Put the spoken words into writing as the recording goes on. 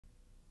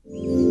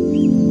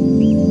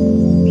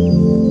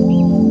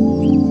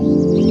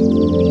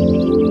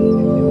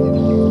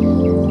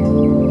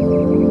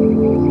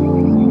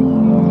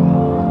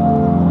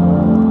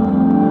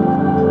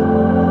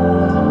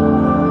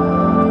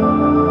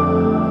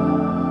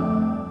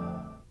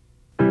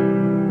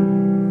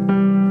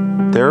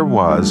there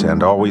was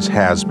and always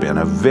has been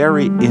a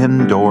very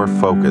indoor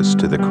focus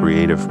to the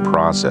creative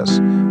process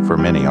for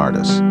many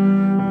artists.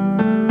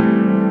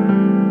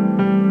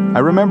 I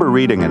remember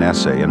reading an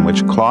essay in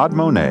which Claude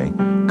Monet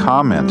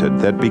commented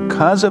that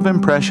because of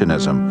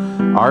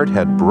Impressionism, art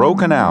had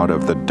broken out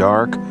of the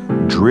dark,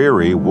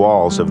 dreary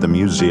walls of the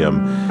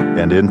museum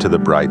and into the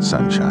bright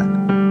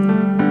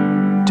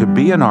sunshine. To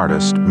be an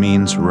artist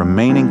means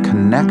remaining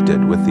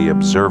connected with the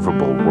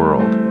observable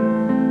world.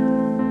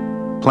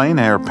 Plein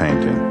air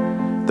painting,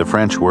 the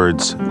French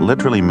words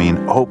literally mean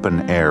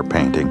open air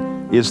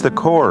painting, is the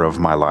core of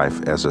my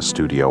life as a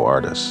studio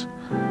artist.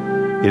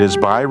 It is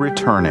by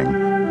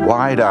returning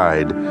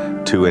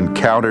wide-eyed to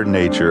encounter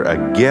nature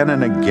again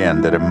and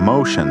again that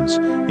emotions,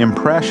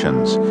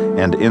 impressions,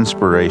 and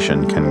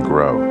inspiration can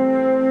grow.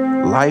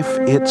 Life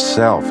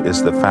itself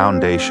is the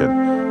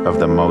foundation of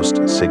the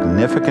most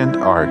significant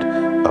art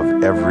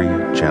of every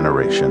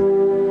generation.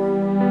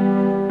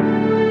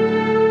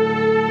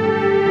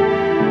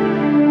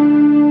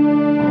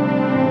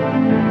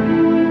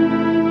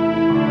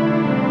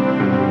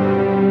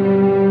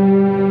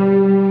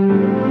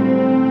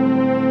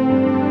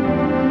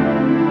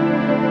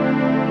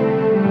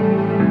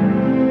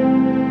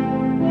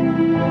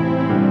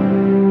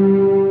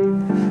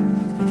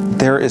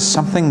 There is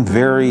something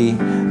very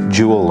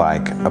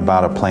jewel-like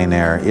about a plein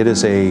air. It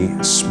is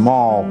a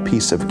small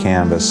piece of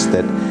canvas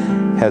that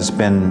has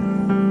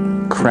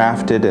been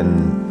crafted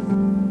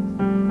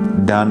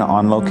and done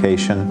on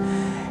location,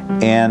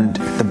 and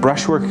the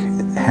brushwork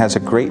has a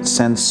great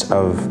sense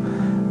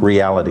of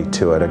reality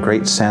to it, a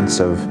great sense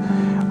of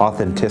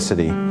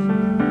authenticity.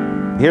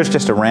 Here's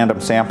just a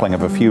random sampling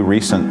of a few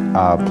recent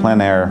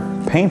plein air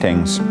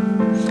paintings.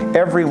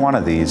 Every one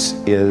of these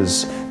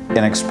is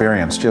an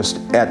experience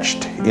just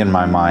etched in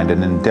my mind,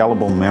 an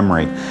indelible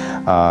memory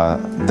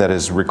that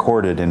is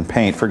recorded in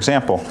paint. For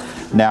example,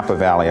 Napa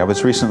Valley. I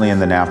was recently in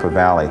the Napa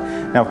Valley.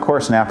 Now, of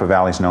course, Napa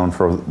Valley is known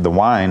for the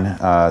wine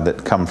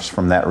that comes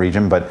from that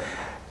region, but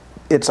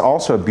it's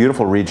also a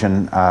beautiful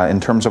region in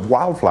terms of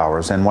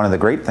wildflowers. And one of the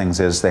great things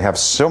is they have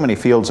so many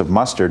fields of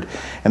mustard,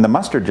 and the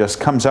mustard just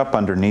comes up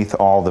underneath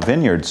all the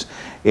vineyards.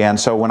 And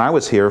so when I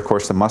was here, of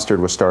course, the mustard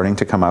was starting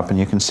to come up, and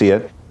you can see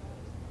it.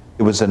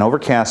 It was an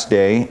overcast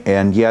day,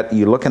 and yet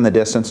you look in the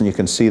distance and you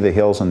can see the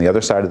hills on the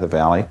other side of the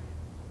valley.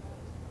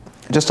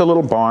 Just a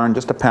little barn,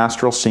 just a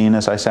pastoral scene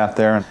as I sat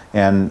there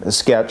and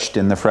sketched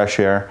in the fresh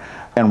air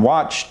and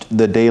watched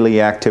the daily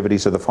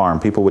activities of the farm.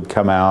 People would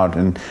come out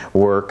and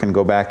work and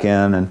go back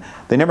in, and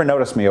they never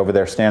noticed me over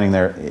there standing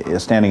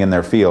in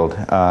their field.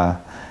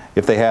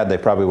 If they had, they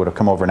probably would have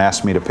come over and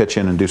asked me to pitch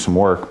in and do some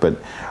work. But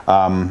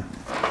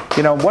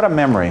you know, what a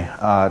memory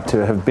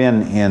to have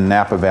been in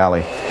Napa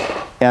Valley.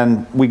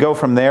 And we go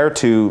from there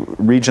to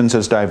regions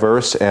as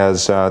diverse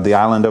as the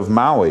island of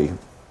Maui.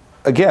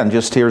 Again,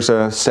 just here's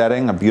a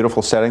setting, a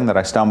beautiful setting that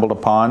I stumbled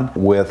upon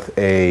with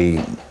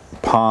a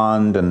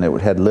pond, and it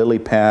had lily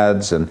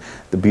pads and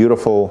the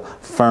beautiful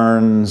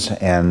ferns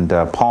and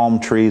palm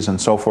trees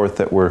and so forth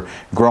that were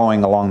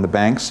growing along the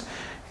banks.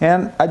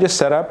 And I just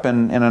set up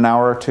and in an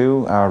hour or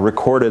two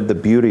recorded the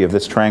beauty of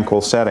this tranquil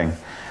setting.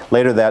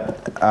 Later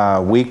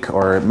that week,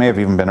 or it may have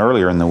even been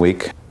earlier in the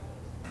week,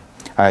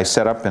 I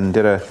set up and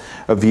did a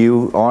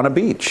view on a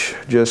beach,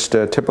 just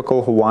a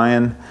typical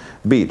Hawaiian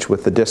beach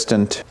with the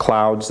distant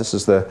clouds. This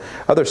is the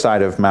other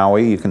side of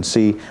Maui. You can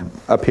see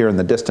up here in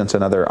the distance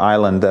another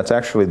island that's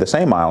actually the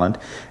same island.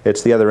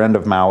 It's the other end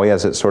of Maui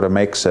as it sort of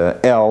makes a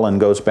L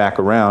and goes back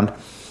around.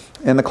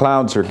 And the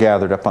clouds are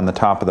gathered up on the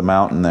top of the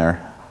mountain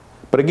there.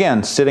 But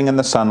again, sitting in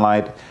the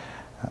sunlight,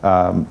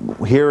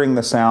 hearing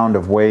the sound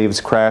of waves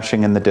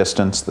crashing in the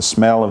distance, the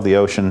smell of the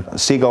ocean,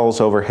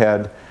 seagulls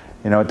overhead.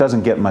 You know, it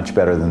doesn't get much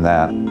better than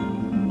that.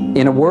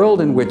 In a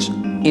world in which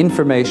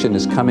information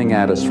is coming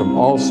at us from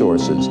all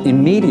sources,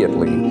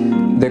 immediately,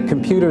 the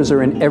computers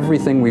are in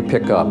everything we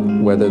pick up,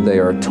 whether they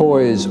are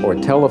toys or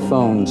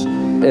telephones.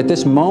 At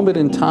this moment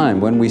in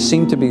time, when we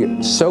seem to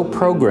be so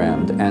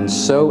programmed and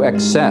so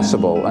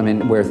accessible, I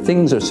mean, where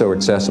things are so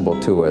accessible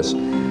to us,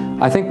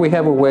 I think we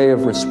have a way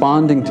of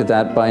responding to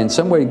that by in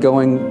some way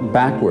going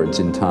backwards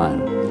in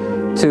time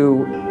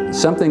to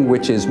something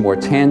which is more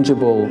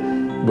tangible,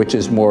 which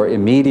is more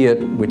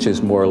immediate, which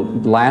is more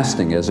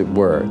lasting, as it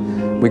were.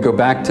 We go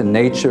back to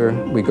nature,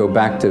 we go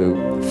back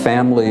to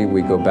family,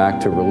 we go back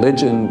to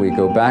religion, we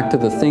go back to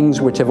the things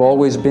which have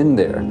always been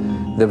there.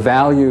 The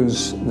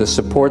values, the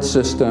support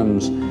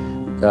systems,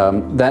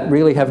 that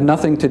really have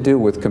nothing to do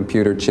with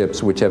computer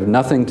chips, which have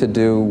nothing to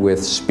do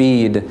with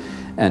speed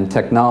and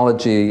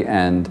technology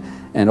and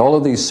all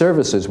of these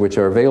services which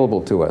are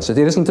available to us. It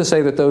isn't to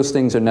say that those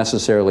things are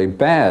necessarily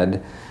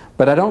bad,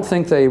 but I don't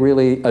think they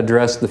really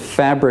address the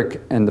fabric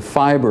and the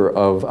fiber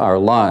of our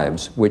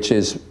lives, which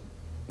is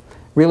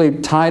really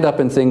tied up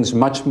in things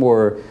much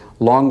more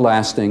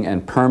long-lasting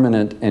and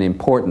permanent and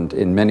important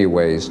in many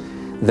ways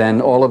than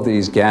all of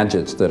these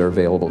gadgets that are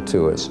available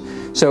to us.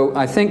 So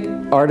I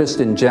think artists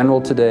in general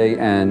today,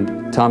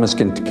 and Thomas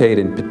Kinkade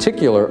in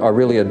particular, are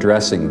really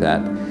addressing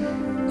that.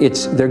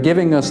 They're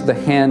giving us the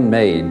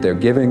handmade, they're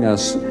giving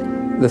us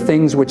the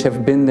things which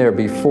have been there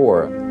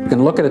before. You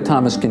can look at a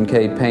Thomas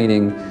Kinkade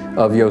painting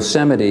of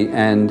Yosemite,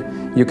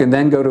 and you can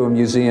then go to a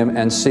museum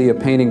and see a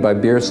painting by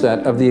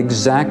Bierstadt of the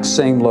exact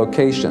same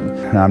location.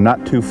 Now, I'm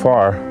not too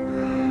far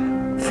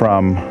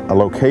from a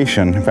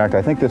location. In fact,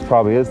 I think this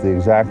probably is the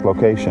exact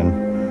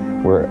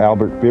location where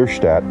Albert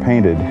Bierstadt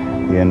painted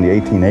in the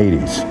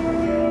 1880s.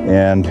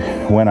 And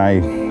when I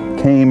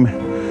came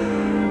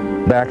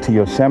back to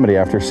Yosemite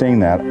after seeing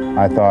that,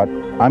 I thought,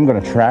 I'm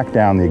going to track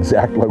down the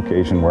exact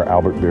location where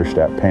Albert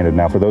Bierstadt painted.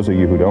 Now, for those of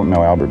you who don't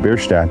know, Albert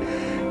Bierstadt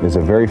is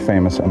a very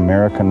famous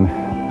American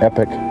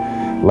epic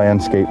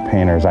landscape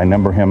painters. I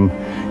number him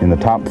in the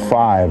top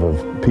 5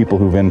 of people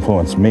who've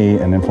influenced me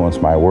and influenced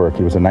my work.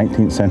 He was a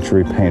 19th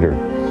century painter,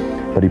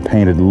 but he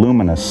painted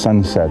luminous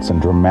sunsets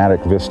and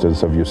dramatic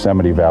vistas of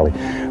Yosemite Valley.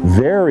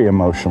 Very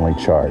emotionally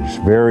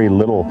charged, very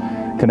little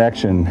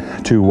connection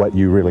to what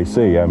you really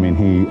see. I mean,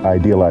 he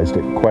idealized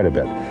it quite a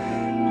bit.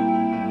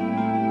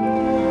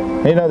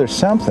 You know, there's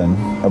something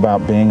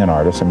about being an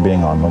artist and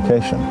being on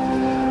location.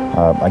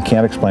 I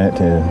can't explain it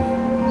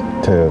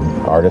to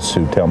artists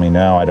who tell me,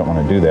 no, I don't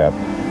want to do that.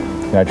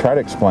 And I try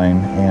to explain,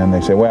 and they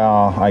say,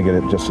 well, I get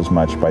it just as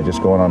much by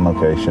just going on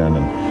location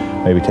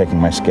and maybe taking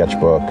my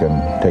sketchbook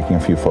and taking a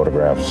few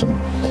photographs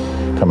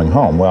and coming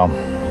home. Well,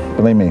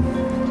 believe me,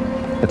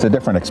 it's a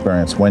different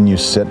experience when you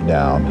sit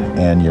down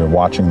and you're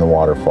watching the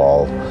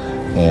waterfall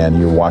and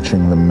you're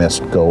watching the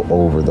mist go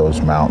over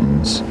those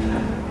mountains.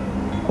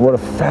 What a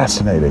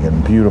fascinating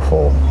and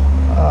beautiful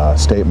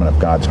statement of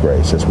God's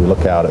grace as we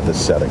look out at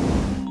this setting.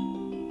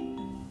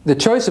 The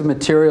choice of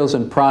materials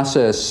and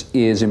process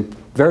is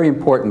very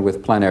important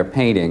with plein air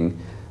painting,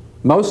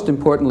 most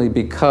importantly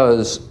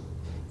because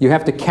you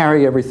have to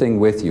carry everything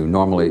with you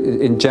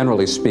normally,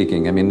 generally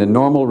speaking. I mean, the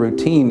normal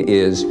routine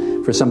is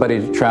for somebody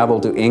to travel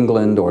to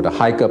England or to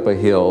hike up a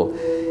hill,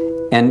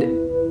 and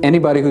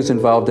anybody who's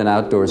involved in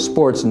outdoor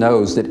sports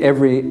knows that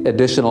every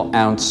additional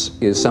ounce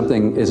is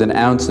an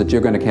ounce that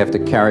you're going to have to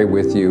carry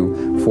with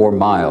you for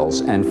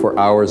miles and for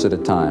hours at a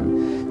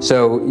time.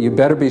 So you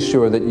better be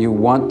sure that you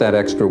want that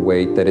extra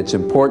weight, that it's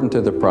important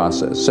to the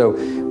process. So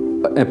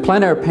a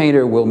plein air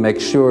painter will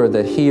make sure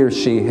that he or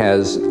she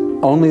has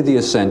only the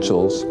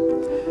essentials,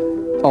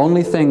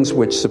 only things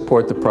which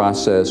support the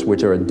process,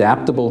 which are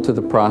adaptable to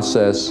the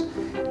process,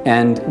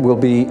 and will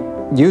be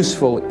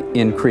useful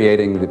in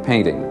creating the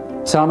painting.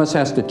 Thomas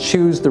has to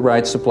choose the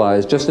right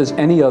supplies just as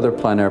any other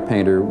plein air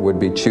painter would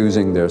be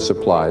choosing their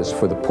supplies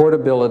for the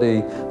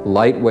portability,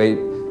 lightweight,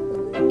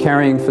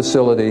 carrying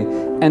facility,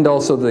 and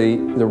also the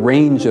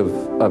range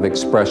of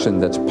expression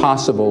that's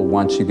possible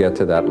once you get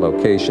to that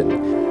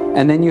location.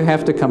 And then you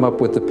have to come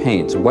up with the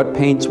paints. What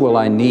paints will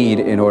I need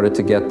in order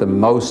to get the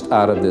most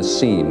out of this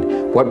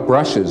scene? What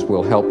brushes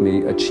will help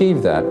me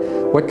achieve that?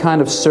 What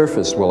kind of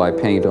surface will I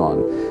paint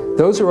on?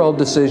 Those are all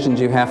decisions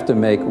you have to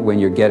make when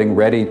you're getting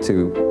ready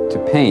to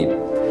paint.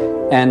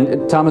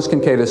 And Thomas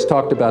Kinkade has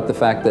talked about the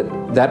fact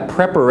that that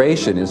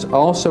preparation is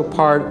also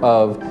part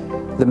of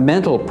the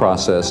mental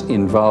process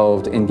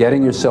involved in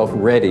getting yourself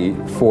ready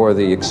for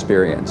the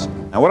experience.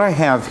 Now, what I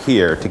have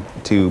here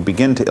to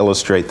begin to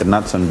illustrate the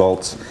nuts and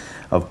bolts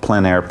of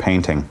plein air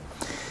painting.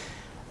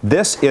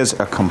 This is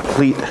a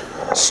complete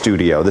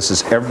studio. This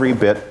is every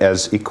bit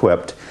as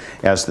equipped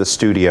as the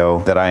studio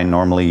that I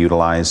normally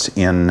utilize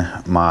in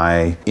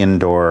my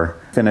indoor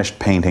finished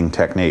painting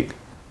technique.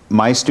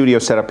 My studio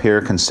setup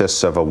here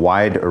consists of a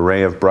wide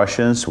array of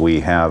brushes. We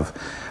have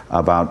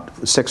about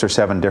 6 or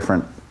 7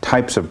 different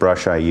types of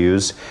brush I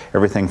use,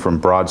 everything from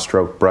broad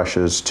stroke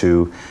brushes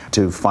to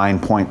fine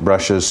point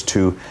brushes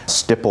to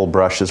stipple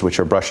brushes, which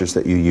are brushes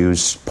that you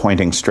use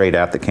pointing straight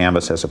at the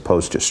canvas as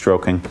opposed to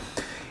stroking.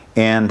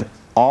 And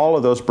all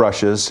of those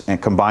brushes,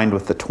 and combined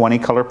with the 20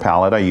 color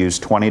palette, I use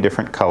 20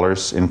 different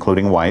colors,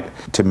 including white,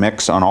 to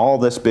mix on all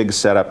this big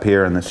setup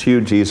here and this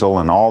huge easel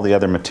and all the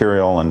other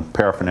material and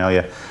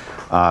paraphernalia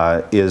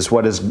is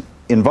what is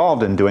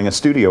involved in doing a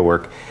studio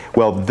work.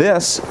 Well,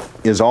 this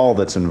is all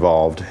that's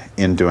involved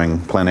in doing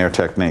plein air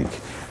technique.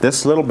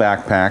 This little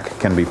backpack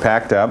can be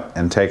packed up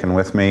and taken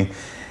with me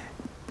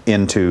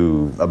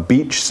into a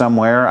beach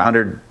somewhere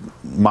 100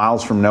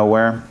 miles from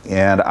nowhere,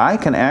 and I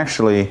can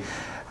actually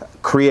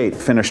create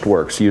finished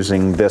works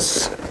using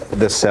this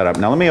setup.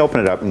 Now let me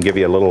open it up and give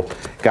you a little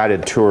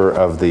guided tour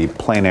of the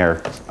plein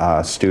air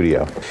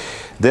studio.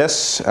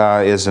 This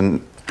is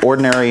an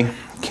ordinary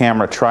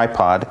camera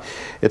tripod.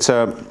 It's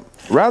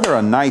rather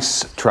a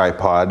nice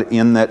tripod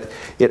in that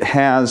it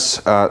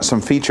has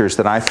some features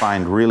that I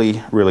find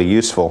really, really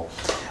useful.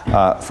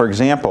 For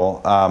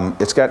example,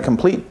 it's got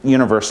complete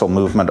universal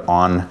movement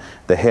on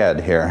the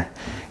head here.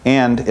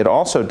 And it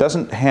also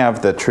doesn't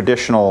have the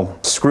traditional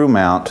screw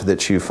mount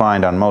that you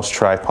find on most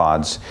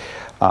tripods,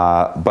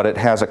 but it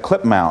has a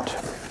clip mount.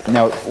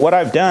 Now, what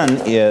I've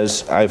done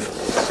is I've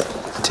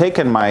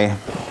taken my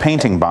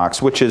painting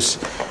box, which is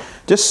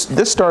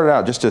this started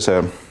out just as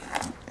a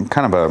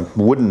kind of a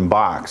wooden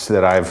box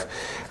that I've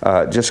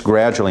just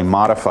gradually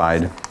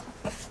modified.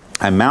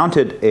 I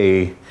mounted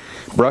a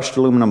brushed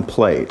aluminum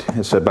plate.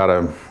 It's about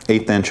an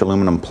 1/8 inch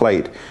aluminum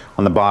plate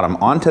on the bottom.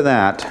 Onto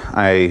that,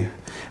 I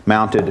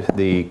mounted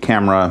the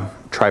camera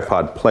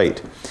tripod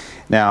plate.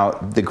 Now,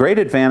 the great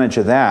advantage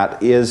of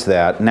that is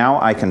that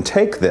now I can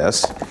take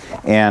this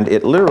and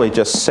it literally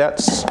just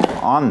sets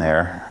on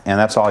there, and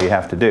that's all you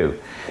have to do.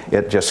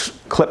 It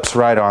just clips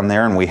right on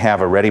there and we have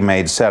a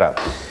ready-made setup.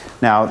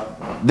 Now,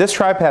 this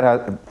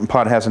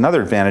tripod has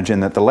another advantage in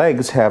that the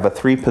legs have a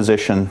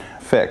 3-position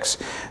fix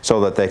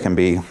so that they can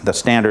be the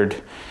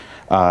standard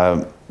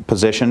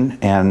position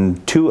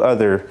and 2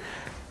 other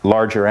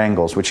larger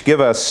angles, which give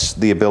us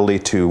the ability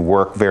to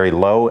work very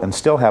low and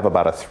still have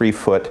about a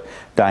 3-foot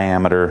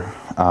diameter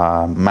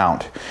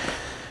mount.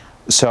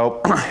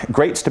 So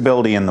great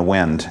stability in the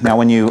wind. Now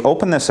when you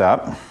open this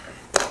up,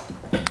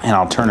 and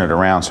I'll turn it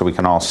around so we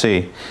can all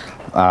see,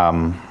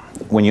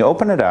 when you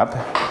open it up,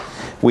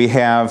 we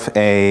have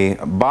a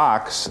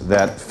box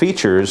that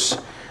features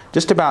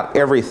just about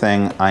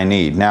everything I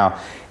need. Now,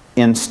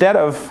 instead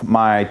of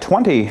my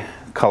 20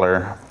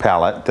 color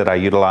palette that I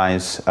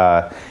utilize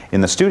in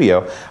the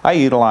studio, I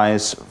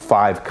utilize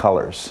 5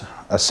 colors,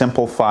 a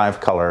simple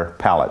 5-color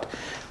palette.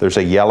 There's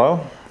a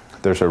yellow,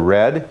 there's a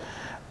red,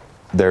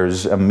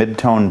 there's a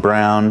mid-tone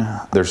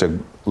brown, there's a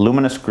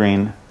luminous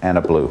green, and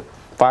a blue.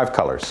 5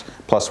 colors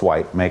plus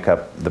white make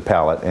up the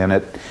palette, and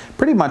it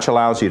pretty much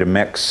allows you to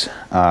mix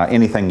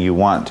anything you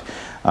want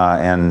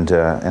and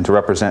to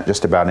represent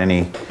just about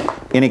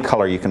any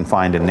color you can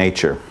find in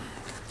nature.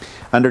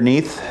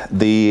 Underneath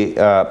the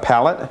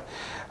palette,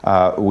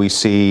 we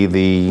see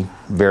the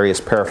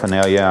various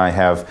paraphernalia. I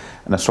have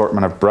an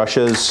assortment of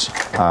brushes,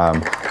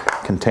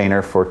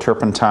 container for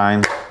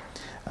turpentine,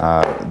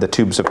 the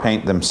tubes of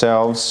paint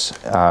themselves,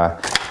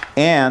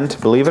 and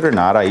believe it or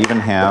not, I even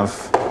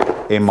have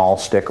a maul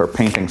stick or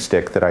painting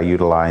stick that I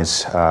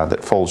utilize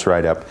that folds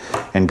right up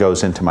and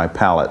goes into my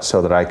palette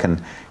so that I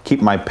can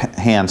keep my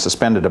hand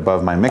suspended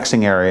above my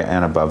mixing area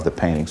and above the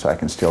painting so I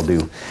can still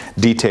do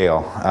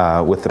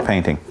detail with the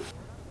painting.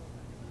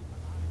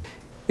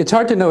 It's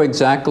hard to know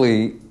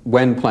exactly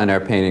when plein air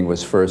painting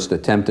was first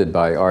attempted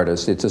by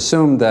artists. It's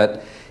assumed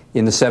that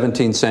in the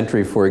 17th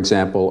century, for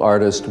example,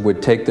 artists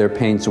would take their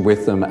paints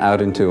with them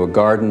out into a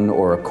garden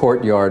or a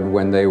courtyard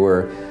when they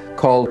were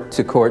called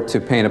to court to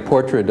paint a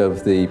portrait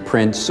of the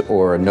prince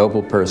or a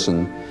noble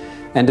person.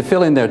 And to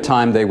fill in their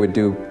time, they would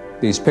do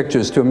these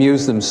pictures to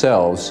amuse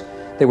themselves.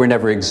 They were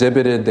never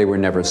exhibited, they were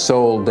never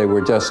sold, they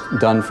were just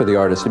done for the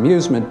artist's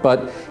amusement,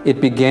 but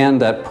it began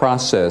that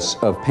process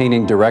of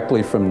painting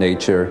directly from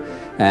nature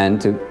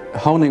and to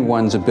honing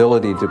one's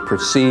ability to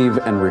perceive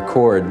and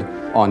record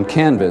on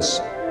canvas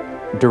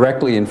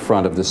directly in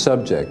front of the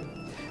subject.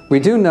 We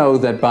do know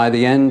that by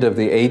the end of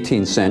the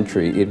 18th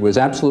century, it was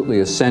absolutely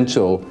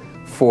essential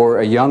for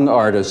a young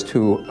artist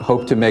who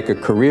hoped to make a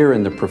career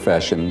in the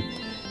profession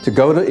to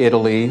go to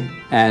Italy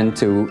and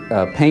to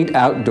paint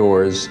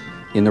outdoors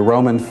in the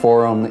Roman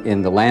Forum,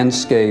 in the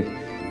landscape,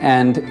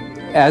 and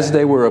as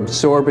they were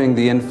absorbing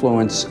the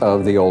influence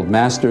of the old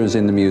masters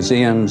in the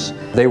museums,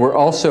 they were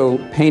also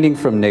painting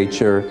from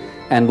nature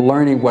and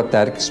learning what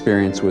that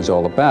experience was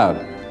all about.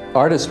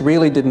 Artists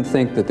really didn't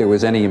think that there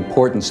was any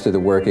importance to the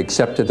work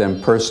except to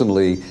them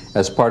personally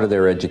as part of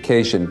their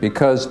education,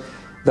 because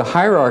the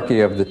hierarchy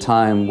of the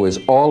time was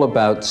all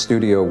about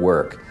studio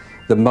work.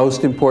 The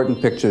most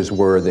important pictures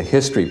were the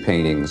history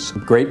paintings,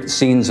 great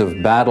scenes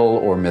of battle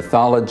or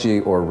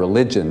mythology or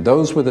religion.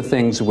 Those were the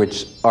things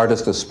which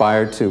artists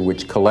aspired to,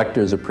 which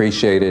collectors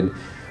appreciated,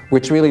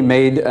 which really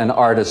made an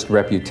artist's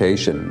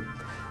reputation.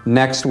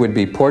 Next would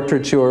be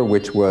portraiture,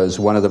 which was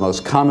one of the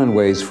most common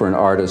ways for an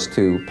artist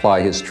to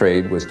ply his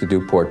trade, was to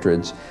do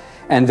portraits.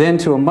 And then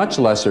to a much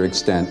lesser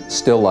extent,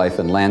 still life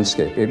and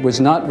landscape. It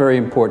was not very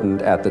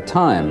important at the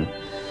time,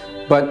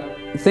 but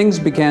things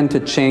began to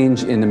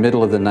change in the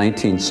middle of the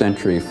 19th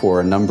century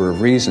for a number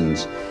of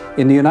reasons.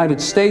 In the United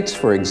States,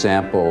 for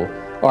example,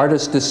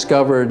 artists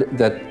discovered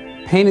that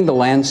painting the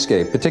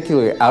landscape,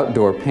 particularly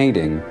outdoor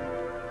painting,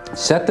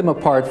 set them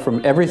apart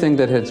from everything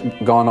that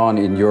had gone on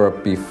in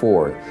Europe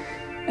before.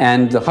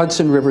 And the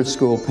Hudson River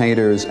School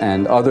painters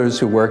and others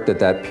who worked at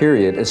that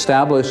period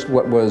established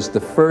what was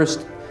the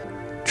first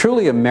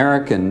truly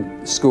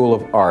American school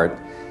of art,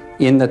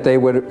 in that they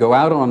would go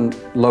out on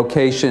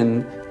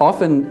location,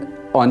 often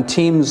on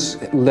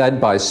teams led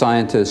by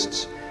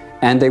scientists,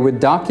 and they would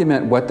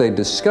document what they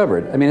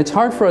discovered. I mean, it's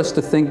hard for us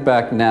to think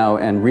back now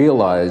and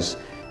realize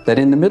that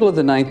in the middle of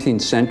the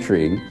 19th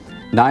century,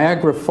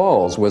 Niagara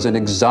Falls was an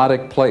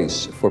exotic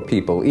place for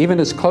people,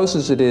 even as close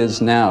as it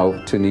is now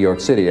to New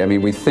York City. I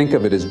mean, we think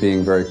of it as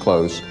being very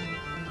close.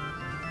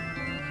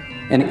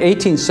 In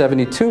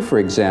 1872, for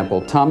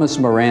example, Thomas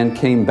Moran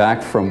came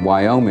back from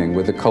Wyoming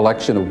with a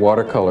collection of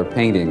watercolor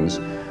paintings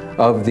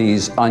of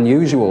these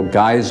unusual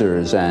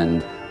geysers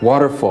and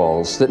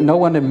waterfalls that no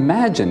one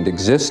imagined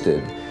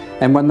existed.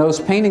 And when those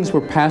paintings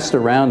were passed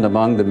around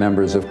among the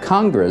members of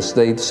Congress,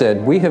 they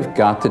said, we have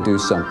got to do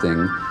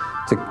something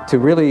to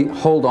really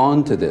hold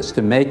on to this,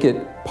 to make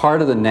it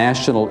part of the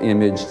national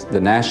image, the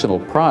national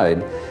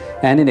pride.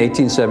 And in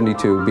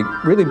 1872,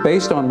 really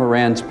based on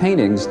Moran's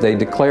paintings, they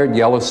declared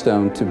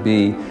Yellowstone to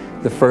be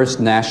the first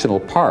national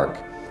park.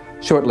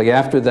 Shortly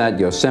after that,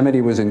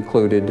 Yosemite was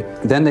included.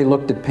 Then they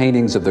looked at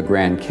paintings of the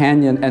Grand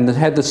Canyon and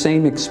had the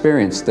same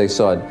experience. They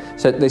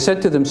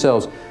said to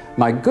themselves,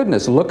 my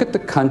goodness, look at the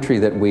country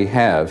that we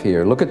have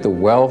here. Look at the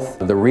wealth,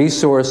 the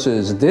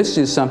resources. This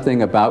is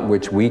something about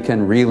which we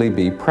can really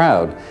be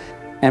proud.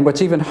 And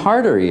what's even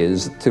harder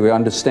is to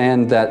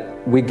understand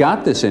that we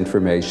got this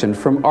information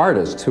from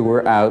artists who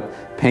were out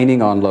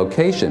painting on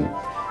location.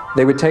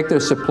 They would take their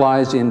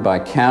supplies in by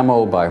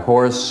camel, by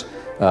horse,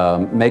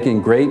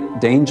 making great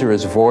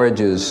dangerous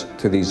voyages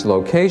to these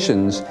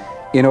locations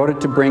in order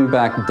to bring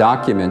back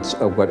documents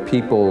of what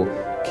people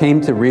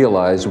came to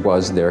realize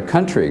was their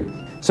country.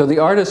 So the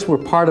artists were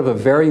part of a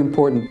very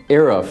important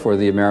era for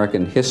the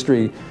American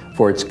history,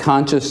 for its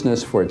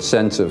consciousness, for its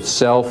sense of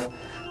self,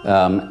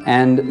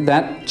 and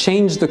that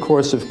changed the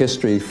course of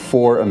history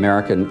for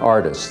American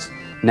artists.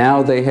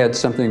 Now they had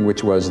something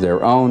which was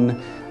their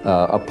own,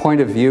 a point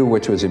of view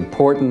which was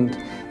important.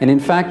 And in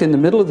fact, in the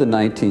middle of the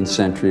 19th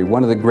century,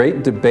 one of the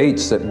great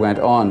debates that went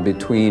on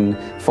between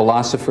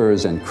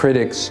philosophers and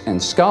critics and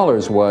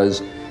scholars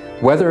was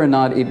whether or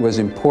not it was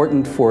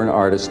important for an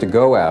artist to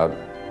go out,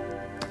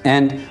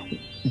 and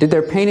did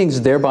their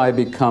paintings thereby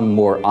become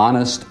more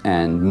honest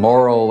and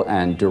moral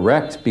and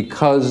direct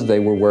because they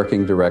were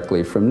working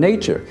directly from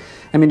nature?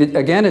 I mean,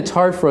 again, it's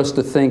hard for us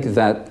to think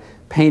that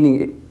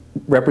painting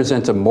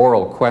represents a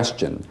moral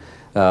question.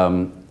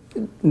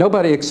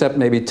 Nobody except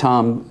maybe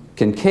Thom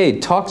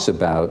Kinkade talks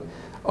about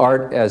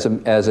art as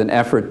an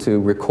effort to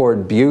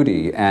record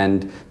beauty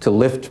and to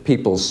lift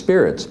people's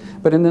spirits.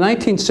 But in the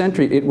 19th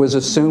century, it was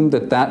assumed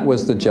that that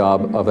was the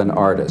job of an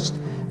artist.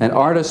 An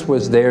artist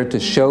was there to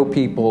show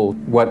people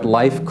what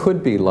life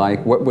could be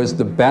like, what was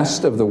the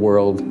best of the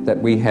world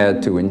that we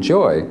had to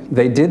enjoy.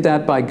 They did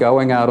that by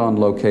going out on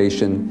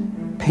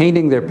location,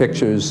 painting their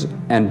pictures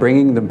and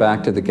bringing them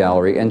back to the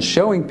gallery and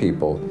showing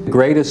people. The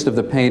greatest of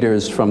the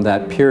painters from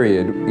that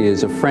period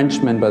is a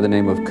Frenchman by the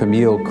name of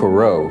Camille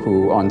Corot,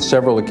 who on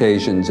several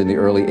occasions in the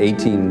early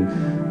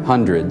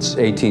 1800s,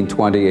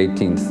 1820,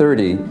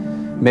 1830,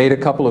 made a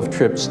couple of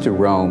trips to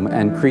Rome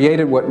and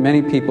created what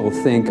many people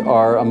think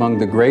are among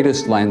the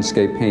greatest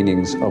landscape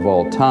paintings of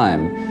all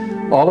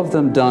time. All of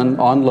them done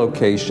on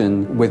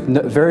location with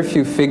very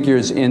few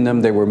figures in them.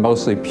 They were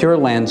mostly pure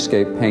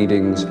landscape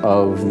paintings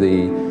of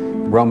the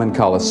Roman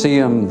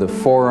Colosseum, the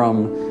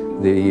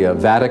Forum, the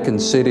Vatican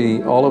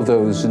City, all of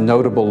those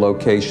notable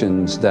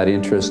locations that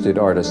interested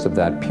artists of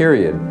that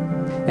period.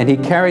 And he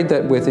carried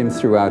that with him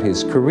throughout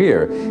his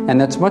career. And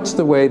that's much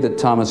the way that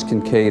Thomas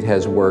Kinkade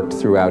has worked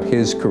throughout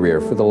his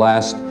career. For the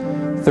last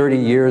 30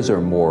 years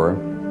or more,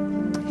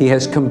 he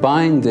has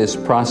combined this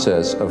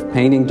process of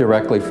painting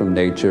directly from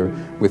nature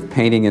with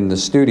painting in the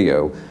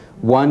studio.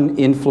 One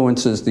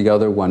influences the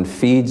other, one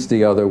feeds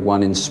the other,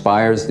 one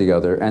inspires the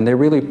other, and they're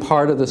really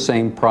part of the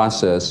same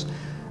process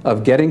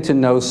of getting to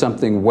know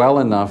something well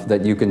enough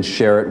that you can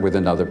share it with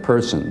another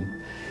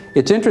person.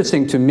 It's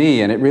interesting to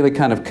me, and it really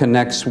kind of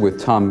connects with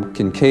Thom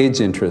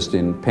Kinkade's interest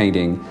in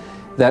painting,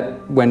 that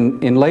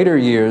in later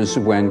years,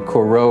 when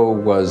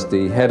Corot was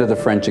the head of the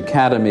French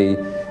Academy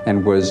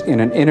and was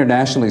an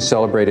internationally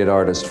celebrated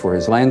artist for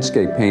his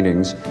landscape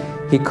paintings,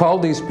 he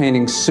called these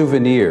paintings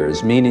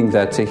souvenirs, meaning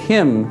that to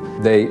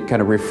him, they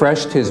kind of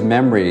refreshed his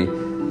memory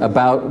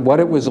about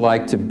what it was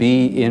like to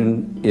be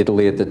in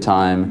Italy at the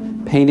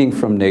time, painting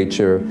from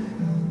nature,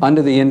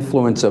 under the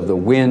influence of the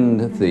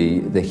wind,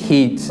 the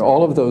heat,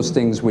 all of those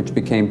things which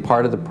became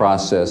part of the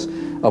process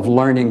of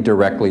learning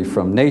directly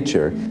from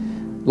nature.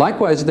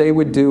 Likewise, they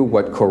would do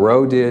what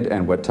Corot did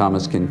and what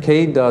Thomas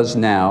Kinkade does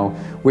now,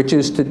 which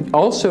is to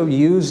also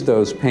use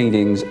those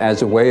paintings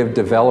as a way of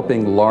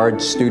developing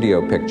large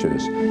studio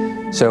pictures.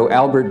 So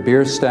Albert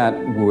Bierstadt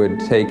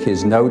would take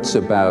his notes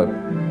about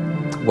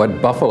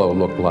what buffalo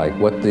looked like,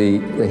 what the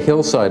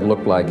hillside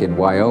looked like in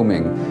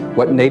Wyoming,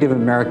 what Native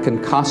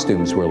American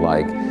costumes were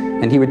like.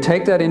 And he would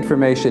take that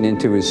information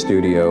into his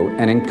studio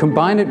and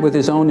combine it with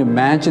his own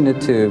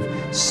imaginative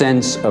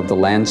sense of the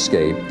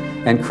landscape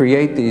and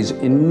create these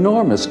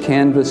enormous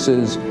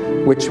canvases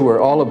which were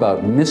all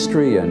about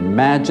mystery and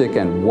magic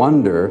and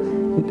wonder,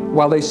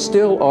 while they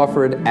still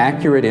offered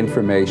accurate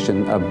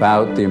information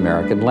about the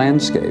American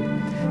landscape.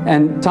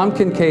 And Thom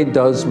Kinkade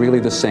does really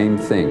the same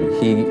thing.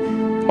 He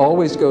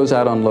always goes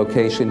out on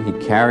location, he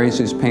carries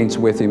his paints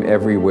with him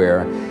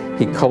everywhere,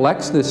 he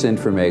collects this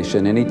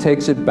information and he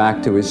takes it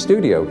back to his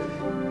studio.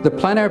 The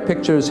plein air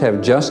pictures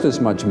have just as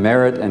much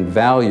merit and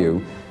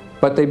value,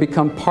 but they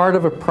become part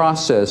of a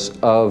process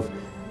of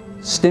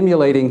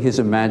stimulating his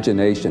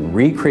imagination,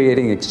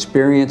 recreating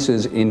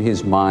experiences in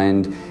his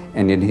mind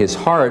and in his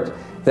heart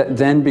that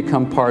then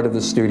become part of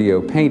the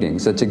studio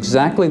paintings. That's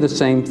exactly the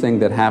same thing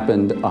that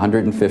happened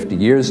 150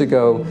 years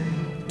ago,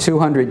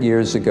 200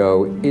 years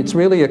ago. It's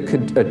really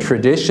a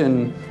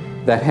tradition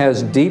that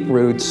has deep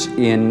roots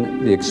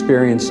in the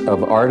experience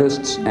of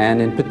artists,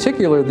 and in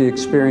particular the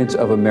experience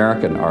of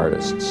American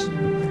artists.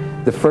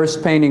 The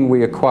first painting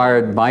we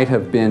acquired might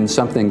have been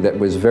something that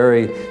was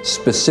very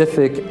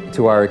specific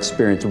to our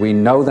experience. We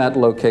know that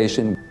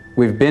location.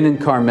 We've been in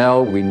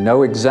Carmel, we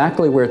know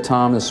exactly where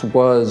Thomas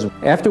was.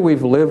 After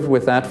we've lived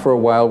with that for a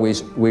while,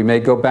 we may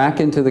go back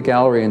into the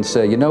gallery and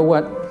say, you know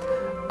what,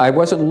 I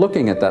wasn't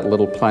looking at that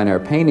little plein air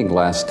painting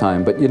last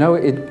time, but you know,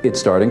 it's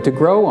starting to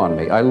grow on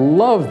me. I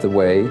love the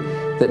way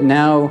that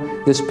now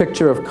this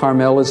picture of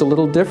Carmel is a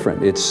little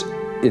different.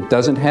 It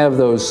doesn't have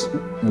those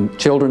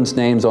children's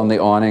names on the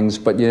awnings,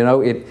 but you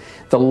know,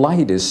 the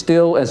light is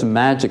still as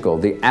magical,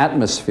 the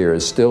atmosphere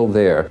is still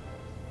there.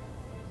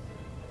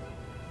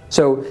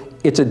 So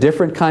it's a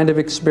different kind of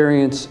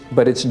experience,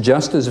 but it's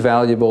just as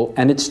valuable,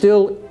 and it's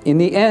still, in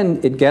the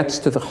end, it gets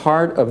to the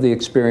heart of the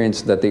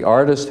experience that the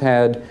artist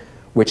had,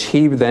 which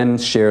he then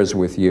shares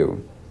with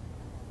you.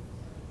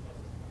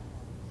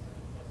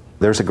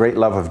 There's a great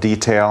love of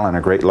detail and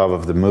a great love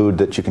of the mood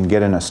that you can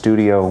get in a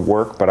studio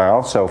work, but I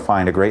also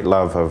find a great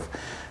love of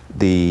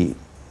the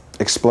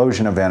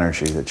explosion of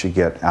energy that you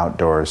get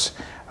outdoors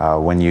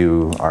when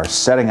you are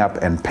setting up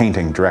and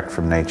painting direct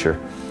from nature.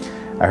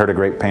 I heard a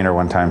great painter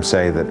one time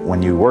say that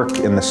when you work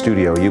in the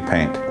studio, you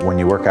paint. When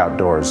you work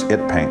outdoors, it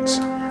paints.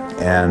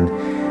 And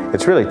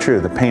it's really true.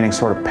 The painting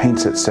sort of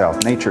paints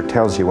itself. Nature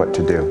tells you what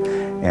to do.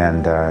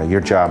 And your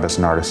job as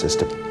an artist is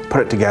to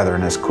put it together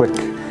in as quick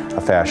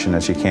a fashion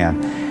as you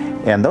can.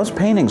 And those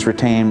paintings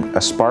retain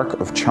a spark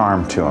of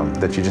charm to them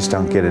that you just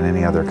don't get in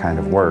any other kind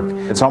of work.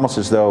 It's almost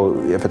as though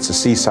if it's a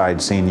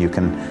seaside scene, you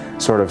can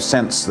sort of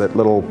sense that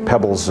little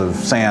pebbles of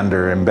sand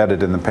are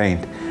embedded in the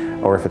paint.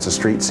 Or if it's a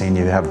street scene,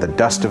 you have the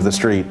dust of the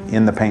street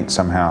in the paint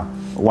somehow.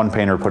 One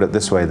painter put it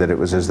this way, that it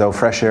was as though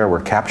fresh air were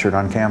captured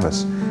on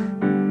canvas.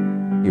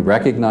 He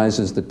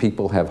recognizes that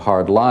people have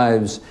hard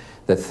lives,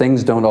 that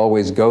things don't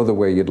always go the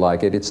way you'd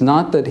like it. It's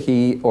not that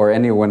he or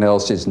anyone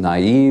else is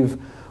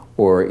naive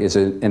or is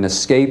an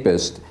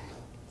escapist.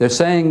 They're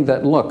saying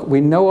that, look,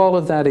 we know all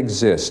of that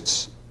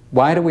exists.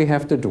 Why do we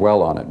have to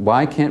dwell on it?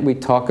 Why can't we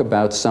talk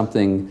about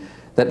something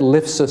that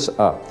lifts us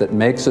up, that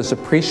makes us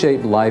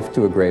appreciate life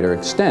to a greater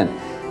extent?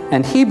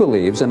 And he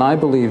believes, and I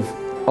believe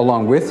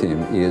along with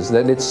him, is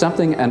that it's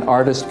something an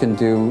artist can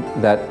do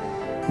that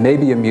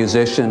maybe a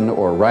musician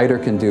or writer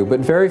can do, but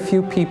very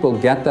few people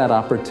get that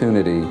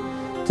opportunity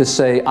to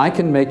say, I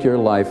can make your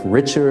life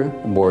richer,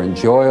 more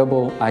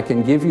enjoyable. I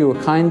can give you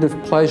a kind of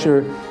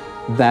pleasure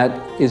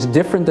that is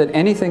different than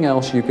anything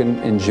else you can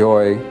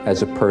enjoy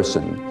as a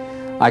person.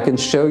 I can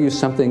show you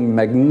something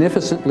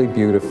magnificently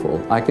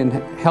beautiful. I can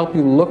help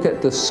you look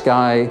at the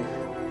sky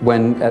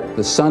when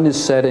the sun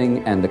is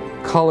setting and the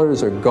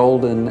colors are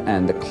golden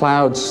and the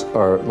clouds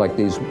are like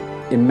these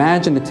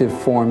imaginative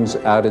forms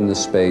out in the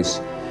space,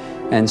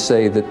 and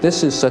say that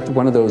this is such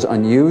one of those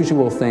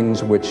unusual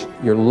things which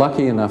you're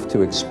lucky enough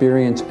to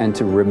experience and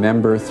to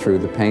remember through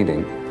the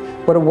painting.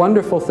 What a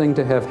wonderful thing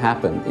to have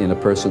happen in a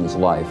person's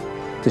life,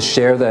 to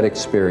share that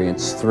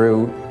experience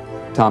through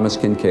Thomas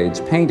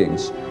Kinkade's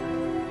paintings.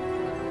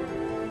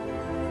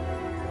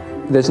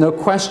 There's no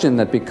question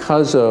that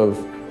because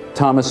of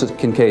Thomas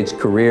Kinkade's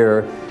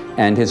career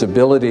and his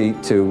ability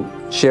to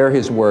share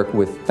his work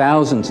with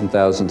thousands and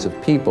thousands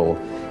of people,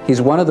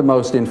 he's one of the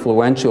most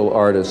influential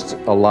artists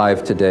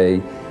alive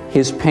today.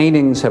 His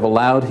paintings have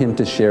allowed him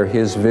to share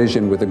his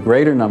vision with a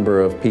greater number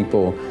of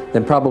people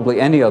than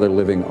probably any other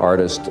living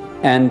artist.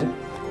 And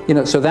you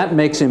know, so that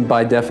makes him,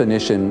 by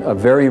definition, a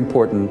very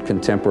important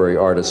contemporary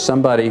artist,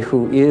 somebody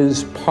who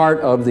is part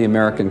of the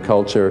American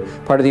culture,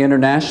 part of the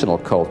international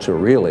culture,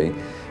 really,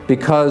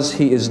 because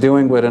he is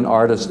doing what an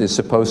artist is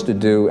supposed to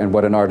do and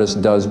what an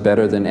artist does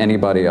better than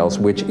anybody else,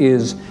 which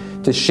is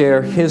to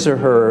share his or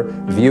her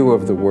view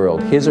of the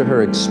world, his or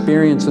her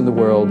experience in the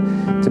world,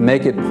 to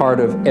make it part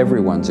of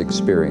everyone's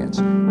experience.